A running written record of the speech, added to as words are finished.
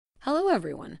Hello,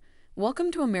 everyone.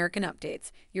 Welcome to American Updates,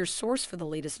 your source for the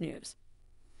latest news.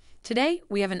 Today,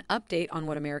 we have an update on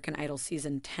what American Idol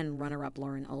Season 10 runner up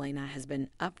Lauren Alaina has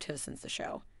been up to since the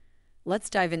show.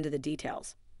 Let's dive into the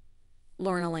details.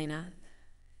 Lauren Alaina,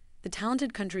 the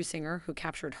talented country singer who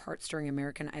captured hearts during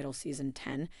American Idol Season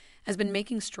 10, has been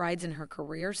making strides in her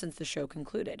career since the show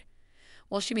concluded.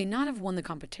 While she may not have won the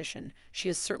competition, she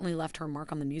has certainly left her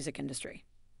mark on the music industry.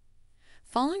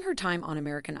 Following her time on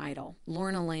American Idol,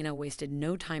 Lauren Alaina wasted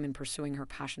no time in pursuing her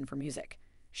passion for music.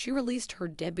 She released her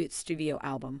debut studio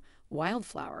album,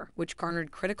 Wildflower, which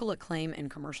garnered critical acclaim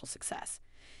and commercial success.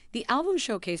 The album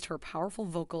showcased her powerful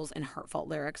vocals and heartfelt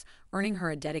lyrics, earning her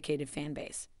a dedicated fan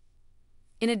base.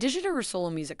 In addition to her solo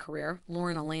music career,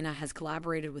 Lauren Alaina has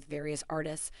collaborated with various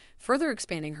artists, further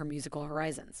expanding her musical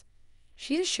horizons.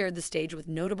 She has shared the stage with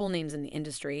notable names in the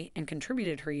industry and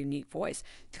contributed her unique voice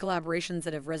to collaborations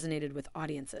that have resonated with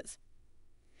audiences.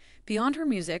 Beyond her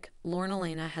music, Lauren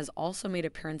Alaina has also made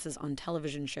appearances on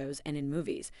television shows and in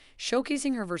movies,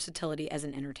 showcasing her versatility as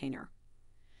an entertainer.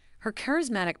 Her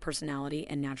charismatic personality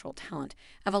and natural talent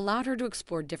have allowed her to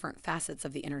explore different facets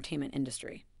of the entertainment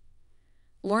industry.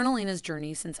 Lauren Alaina's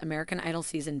journey since American Idol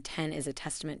Season 10 is a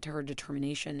testament to her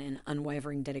determination and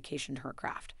unwavering dedication to her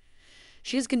craft.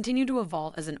 She has continued to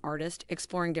evolve as an artist,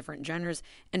 exploring different genres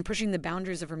and pushing the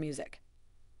boundaries of her music.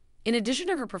 In addition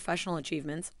to her professional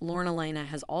achievements, Lauren Alaina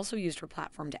has also used her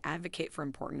platform to advocate for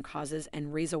important causes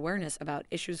and raise awareness about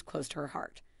issues close to her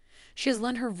heart. She has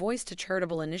lent her voice to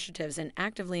charitable initiatives and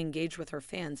actively engaged with her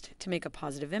fans to make a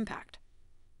positive impact.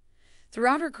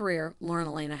 Throughout her career, Lauren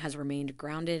Alaina has remained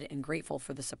grounded and grateful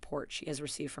for the support she has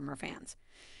received from her fans.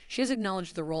 She has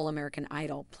acknowledged the role American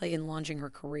Idol played in launching her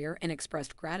career and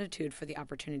expressed gratitude for the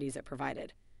opportunities it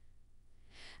provided.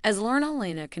 As Lauren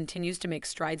Alaina continues to make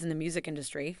strides in the music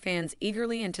industry, fans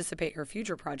eagerly anticipate her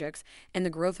future projects and the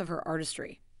growth of her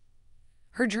artistry.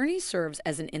 Her journey serves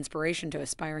as an inspiration to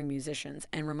aspiring musicians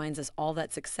and reminds us all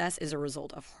that success is a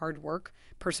result of hard work,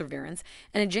 perseverance,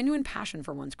 and a genuine passion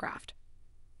for one's craft.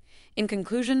 In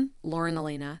conclusion, Lauren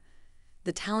Alaina,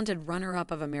 the talented runner-up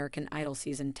of American Idol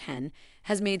Season 10,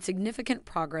 has made significant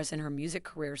progress in her music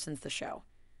career since the show.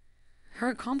 Her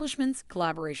accomplishments,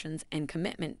 collaborations, and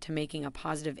commitment to making a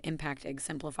positive impact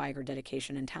exemplify her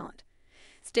dedication and talent.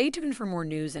 Stay tuned for more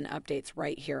news and updates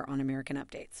right here on American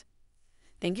Updates.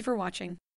 Thank you for watching.